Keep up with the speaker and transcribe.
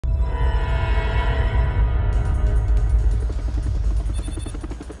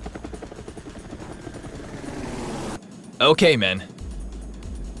Okay, men.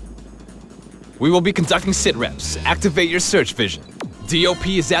 We will be conducting sit reps. Activate your search vision. DOP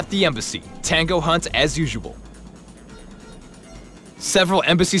is at the embassy. Tango hunt as usual. Several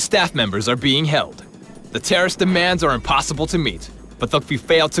embassy staff members are being held. The terrorist demands are impossible to meet, but they'll be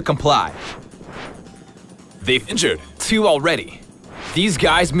failed to comply. They've injured 2 already. These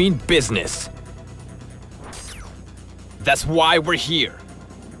guys mean business. That's why we're here.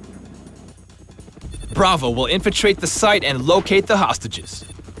 Bravo will infiltrate the site and locate the hostages.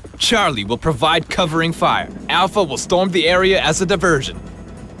 Charlie will provide covering fire. Alpha will storm the area as a diversion.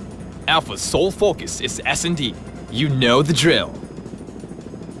 Alpha's sole focus is S&D. You know the drill.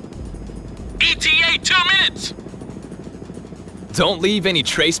 ETA 2 minutes! Don't leave any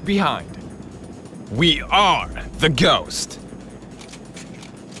trace behind. We are the Ghost.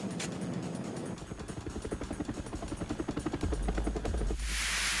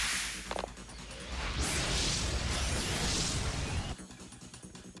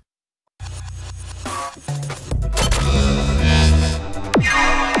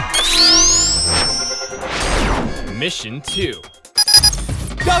 Mission 2.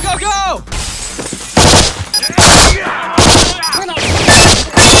 Go, go, go!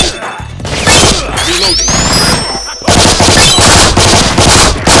 Reloading.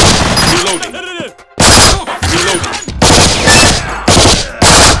 Reloading. Reloading.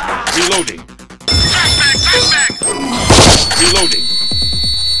 Reloading. Flashback! Reloading. Reloading.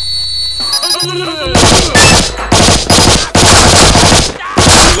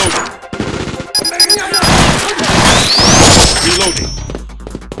 Reloading. Reloading.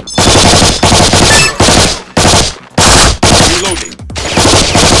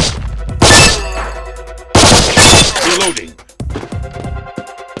 Reloading. Reloading.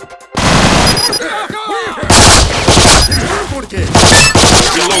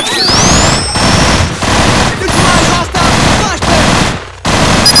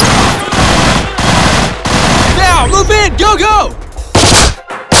 Now, move in! Go, go!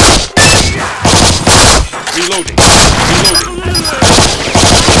 Reloading.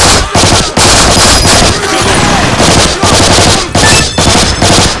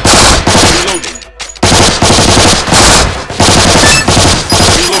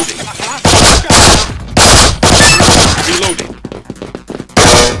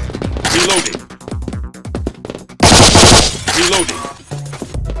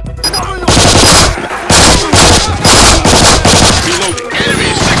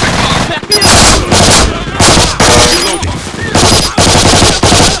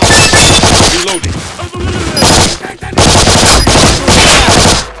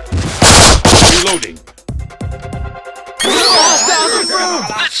 Reloading.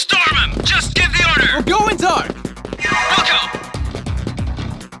 Let's storm him! Just give the order! We're going dark! We'll go!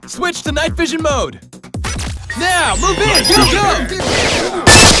 Switch to night vision mode! Now, move in! Go, go!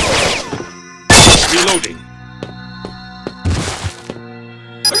 Reloading.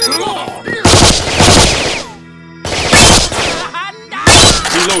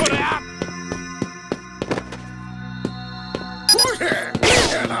 Reloading.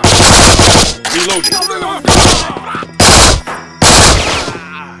 Reloading. Reloading.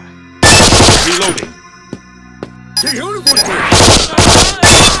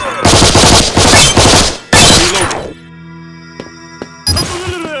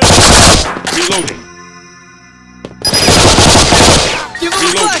 Reloading. Give him a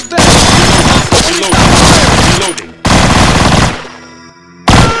flashback! Reloading. Reloading.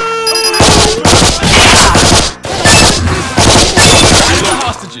 The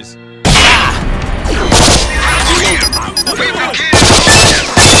hostages!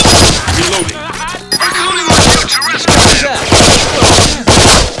 Reloading. We're counting on you to rescue them.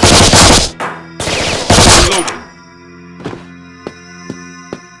 Reloading.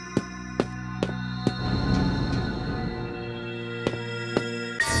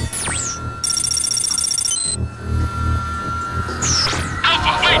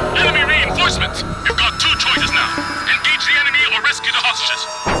 Alpha, wait! Enemy reinforcements! You've got 2 choices now. Engage the enemy or rescue the hostages.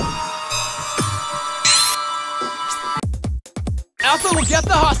 Alpha will get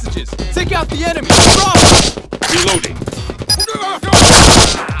the hostages! Take out the enemy! Bravo! Reloading. Reloading.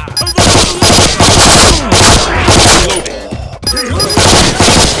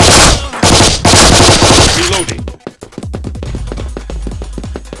 Reloading.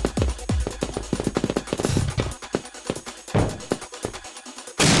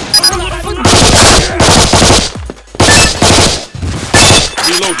 Reloading.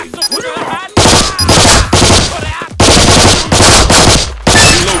 Reloading.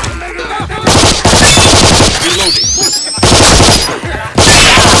 Reloading.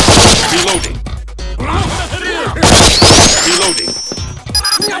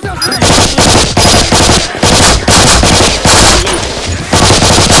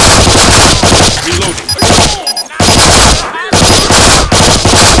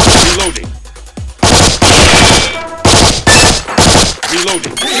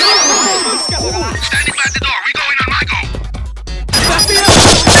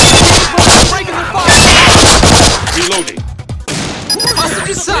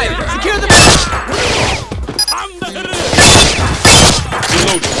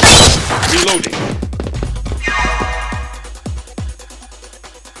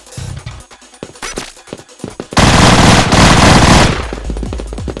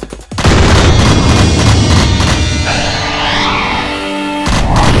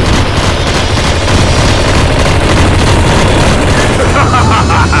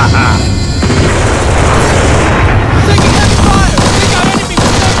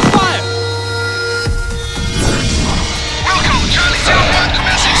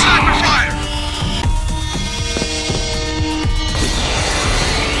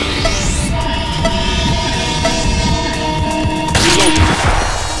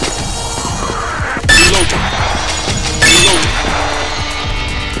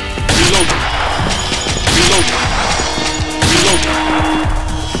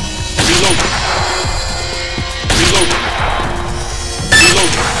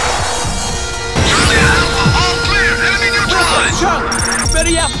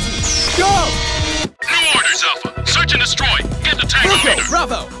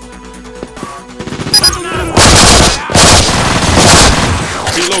 Bravo!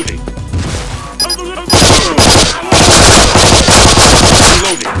 Reloading.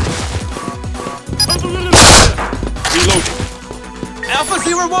 Reloading. Alpha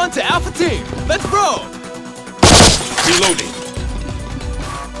 01 to Alpha Team! Let's roll! Reloading.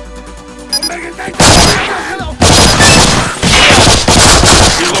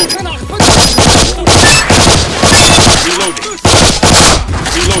 Reloading.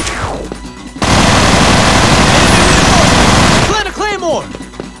 Reloading. Plant a Claymore!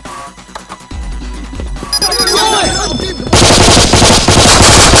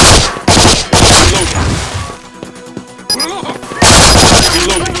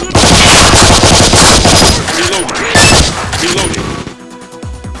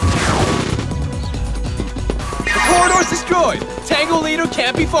 The corridor's destroyed! Tango leader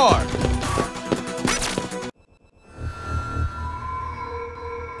can't be far!